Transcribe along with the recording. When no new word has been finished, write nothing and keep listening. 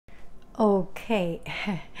Okay,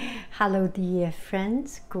 hello dear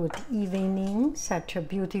friends, good evening, such a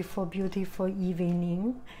beautiful, beautiful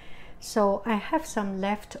evening. So I have some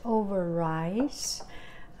leftover rice,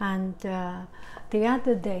 and the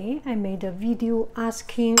other day I made a video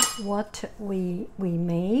asking what we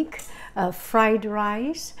make, fried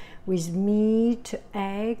rice with meat,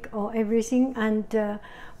 egg or everything, and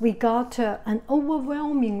we got an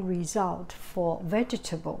overwhelming result for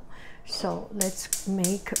vegetable. So let's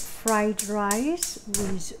make fried rice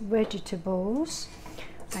with vegetables.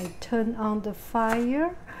 I turn on the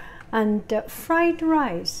fire, and fried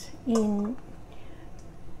rice in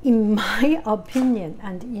my opinion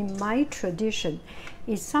and in my tradition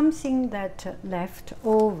is something that left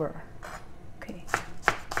over. Okay.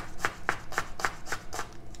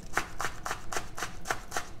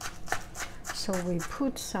 So we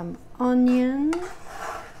put some onion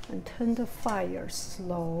and turn the fire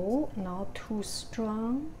slow, not too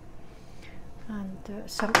strong. And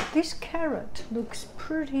this carrot looks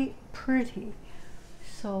pretty,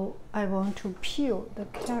 so I want to peel the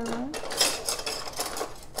carrot.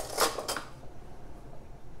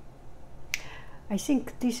 I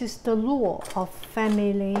think this is the law of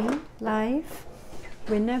family life.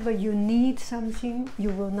 Whenever you need something, you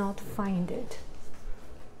will not find it.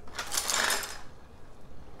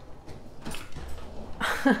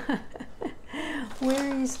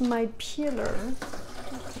 Where is my peeler?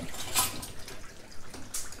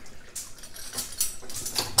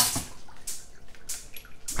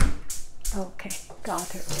 Okay,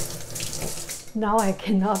 got it. Now I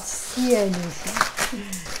cannot see anything.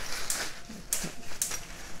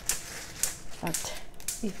 But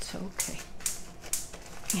it's okay.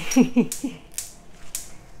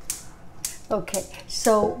 Okay,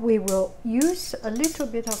 so we will use a little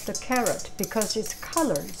bit of the carrot because its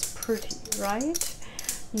color is pretty, right?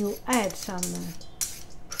 You add some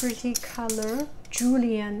pretty color,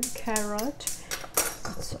 julienne carrot.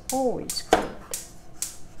 It's always good.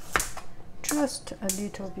 Just a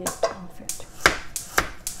little bit of it.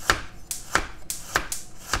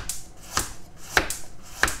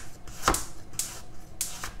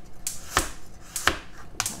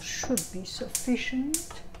 That should be sufficient.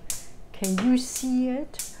 Can you see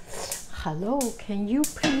it? Hello, can you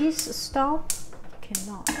please stop?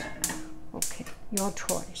 Cannot. Okay, your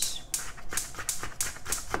choice.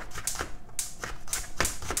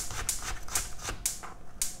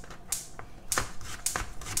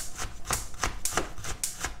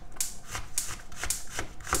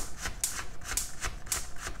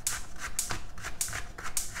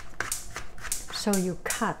 So you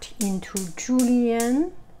cut into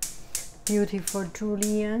julienne, beautiful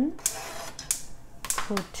julienne.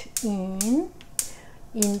 Put in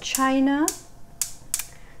China,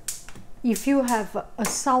 if you have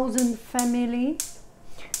 1,000 family,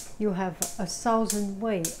 you have 1,000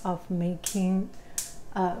 ways of making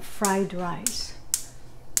fried rice.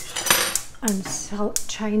 And so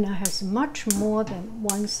China has much more than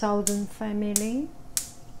 1,000 family.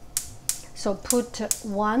 So put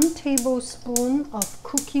 1 tablespoon of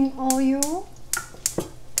cooking oil.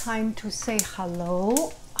 Time to say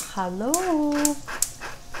hello. Hello.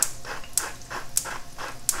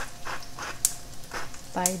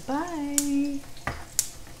 Bye-bye.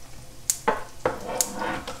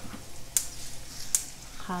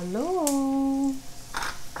 Hello.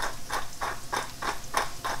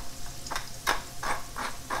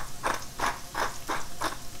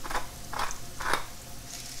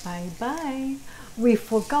 Bye-bye. We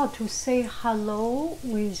forgot to say hello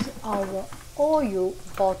with our oil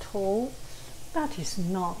bottle. That is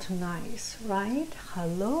not nice, right?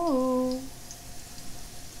 Hello.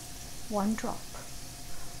 1 drop.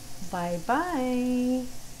 Bye-bye.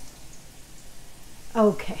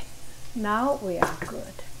 Okay, now we are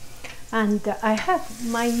good. And I have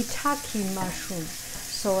maitake mushroom,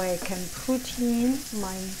 so I can put in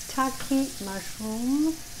maitake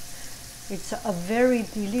mushroom. It's a very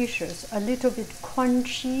delicious, a little bit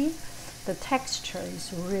crunchy. The texture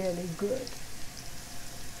is really good.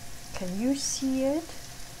 Can you see it?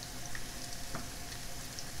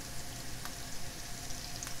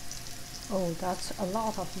 Oh, that's a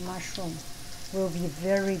lot of mushroom. Will be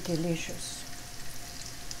very delicious.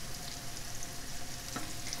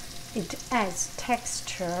 It adds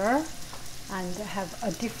texture and have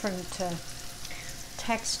a different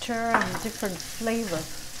texture and different flavor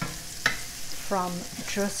from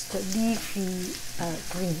just leafy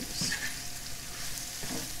greens.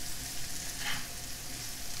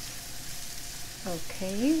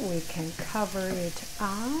 Okay, we can cover it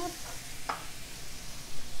up.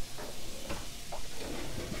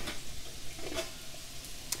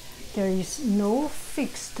 There is no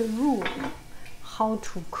fixed rule how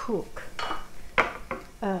to cook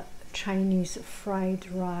Chinese fried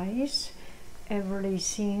rice.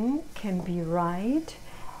 Everything can be right.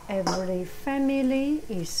 Every family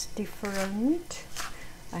is different.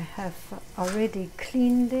 I have already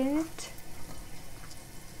cleaned it.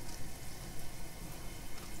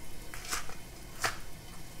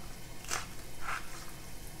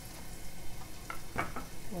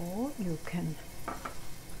 Or you can.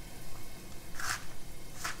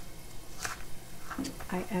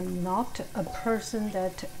 I am not a person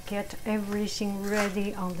that get everything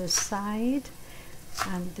ready on the side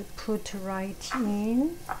and put right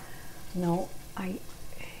in. No, I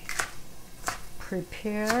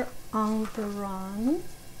prepare on the run,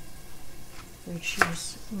 which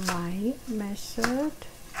is my method.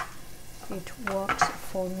 It works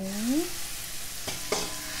for me.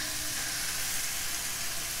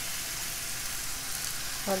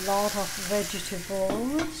 A lot of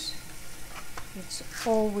vegetables. It's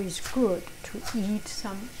always good to eat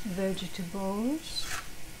some vegetables.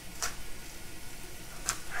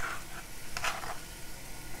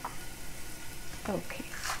 Okay,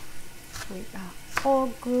 we are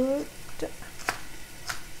all good.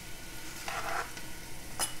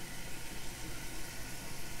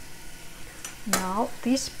 Now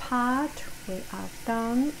this part we are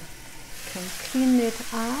done. Can clean it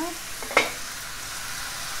up.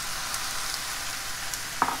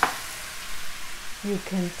 You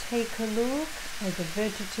can take a look at the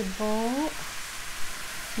vegetable.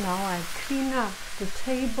 Now I clean up the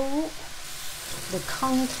table, the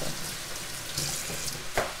counter.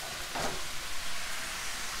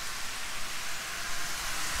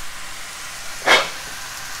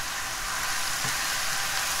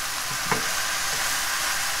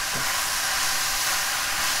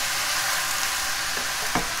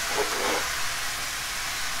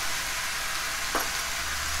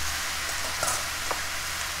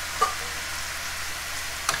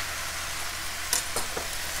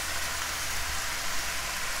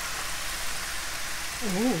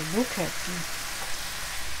 Oh, look at me.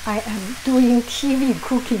 I am doing TV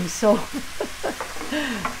cooking, so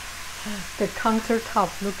the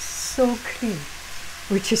countertop looks so clean,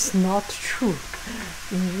 which is not true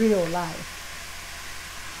in real life.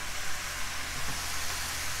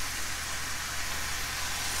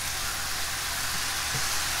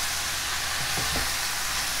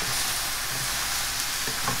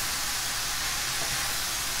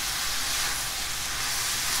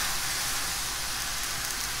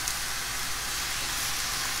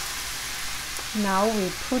 Now we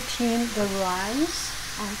put in the rice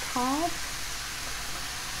on top.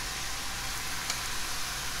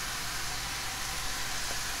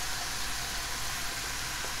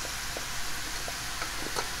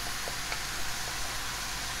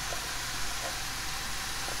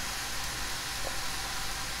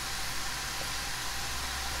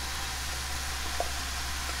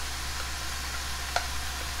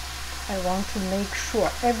 I want to make sure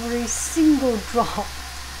every single drop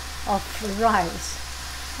of rice,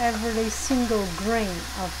 every single grain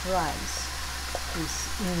of rice is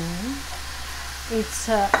in. It's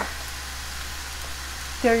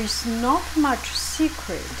there is not much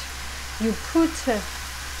secret. You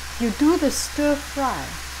you do the stir fry,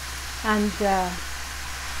 and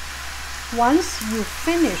once you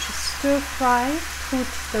finish stir fry, put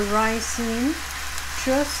the rice in.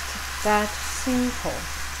 Just that simple.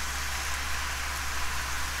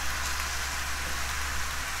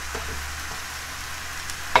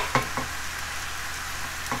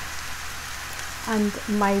 And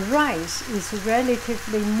my rice is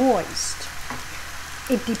relatively moist.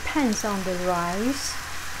 It depends on the rice.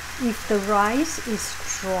 If the rice is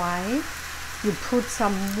dry, you put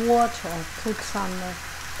some water, put some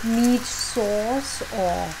meat sauce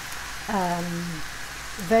or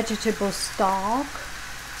vegetable stock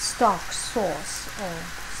sauce or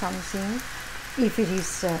something. If it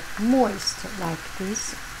is moist like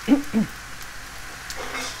this, you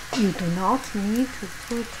do not need to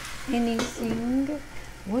put anything.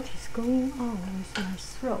 What is going on with my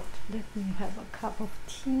throat? Let me have a cup of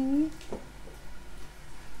tea.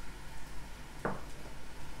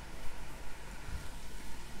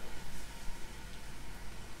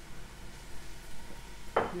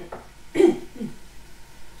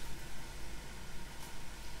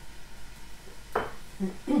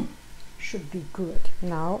 Should be good.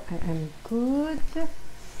 Now I am good.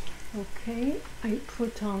 Okay, I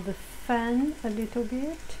put on the fan a little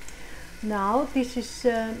bit. Now this is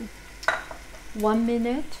 1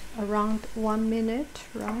 minute, around 1 minute,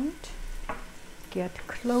 right? Get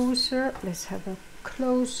closer. Let's have a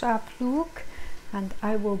close-up look. And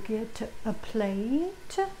I will get a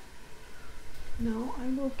plate. Now I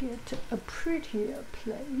will get a prettier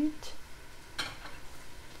plate.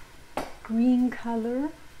 Green color.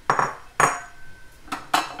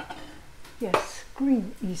 Yes,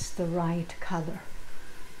 green is the right color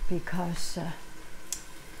because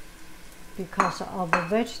our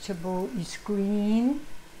vegetable is green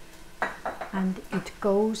and it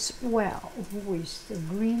goes well with the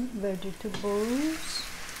green vegetables.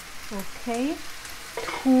 Okay,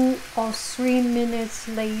 2 or 3 minutes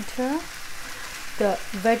later, the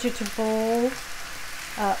vegetable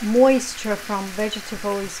moisture from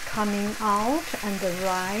vegetable is coming out and the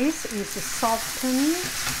rice is softened,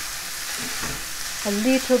 a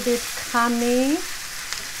little bit coming,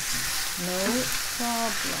 no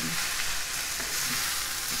problem.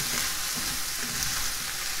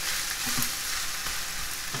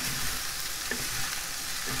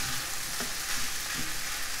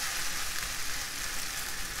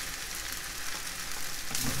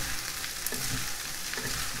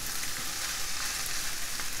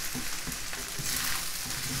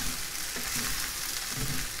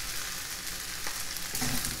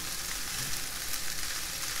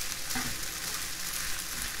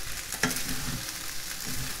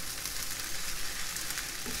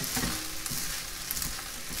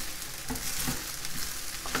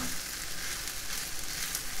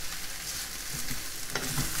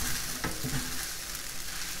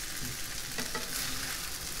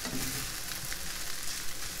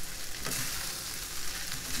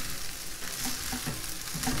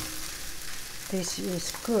 This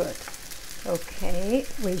is good. Okay,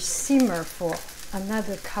 we simmer for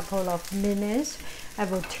another couple of minutes. I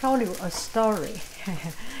will tell you a story.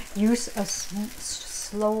 Use a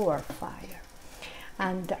slower fire.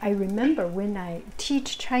 And I remember when I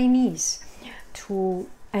teach Chinese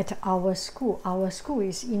at our school. Our school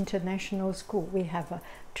is international school. We have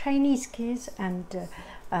Chinese kids and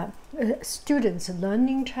students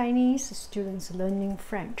learning Chinese, students learning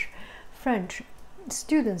French. French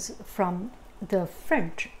students from the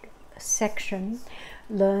French section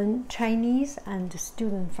learn Chinese and the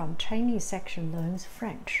student from Chinese section learns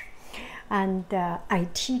French. And I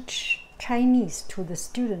teach Chinese to the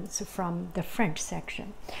students from the French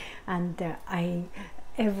section. And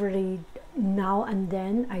every now and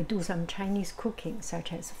then I do some Chinese cooking,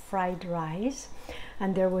 such as fried rice.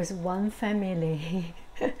 And there was one family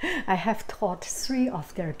I have taught 3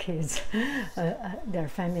 of their kids, their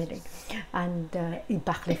family, and ils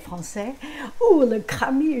parlaient français. Oh, le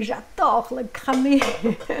cramé, j'adore le cramé.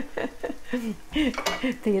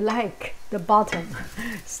 They like the bottom,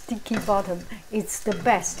 sticky bottom. It's the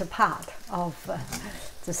best part of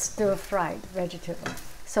the stir-fried vegetable.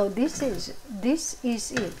 So this is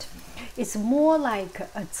it. It's more like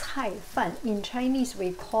a cai fan. In Chinese,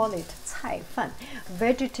 we call it cai fan.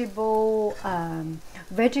 Vegetable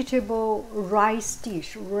rice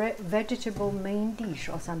dish, vegetable main dish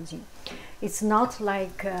or something. It's not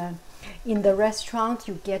like in the restaurant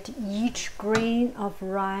you get each grain of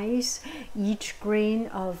rice, each grain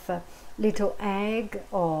of little egg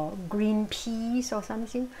or green peas or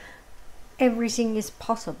something. Everything is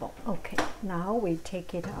possible. Okay, now we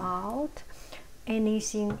take it out.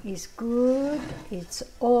 Anything is good. It's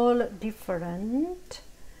all different.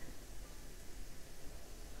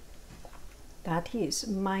 That is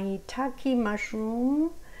maitake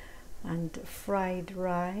mushroom and fried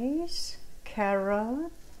rice,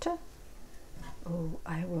 carrot. Oh,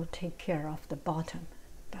 I will take care of the bottom.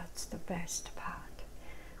 That's the best part.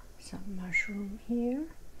 Some mushroom here.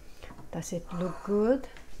 Does it look good?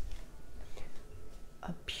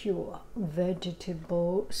 A pure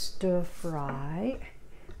vegetable stir fry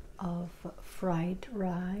of fried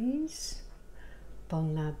rice.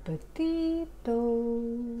 Bon appetit.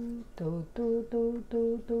 Do, do, do, do,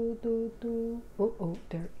 do, do, do, do. Oh, oh,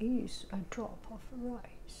 there is a drop of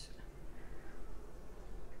rice.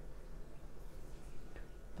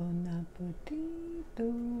 Bon appetit.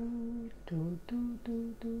 Do, do, do,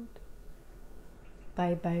 do, do.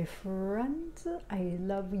 Bye bye, friends. I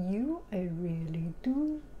love you. I really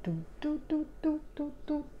do. Do, do.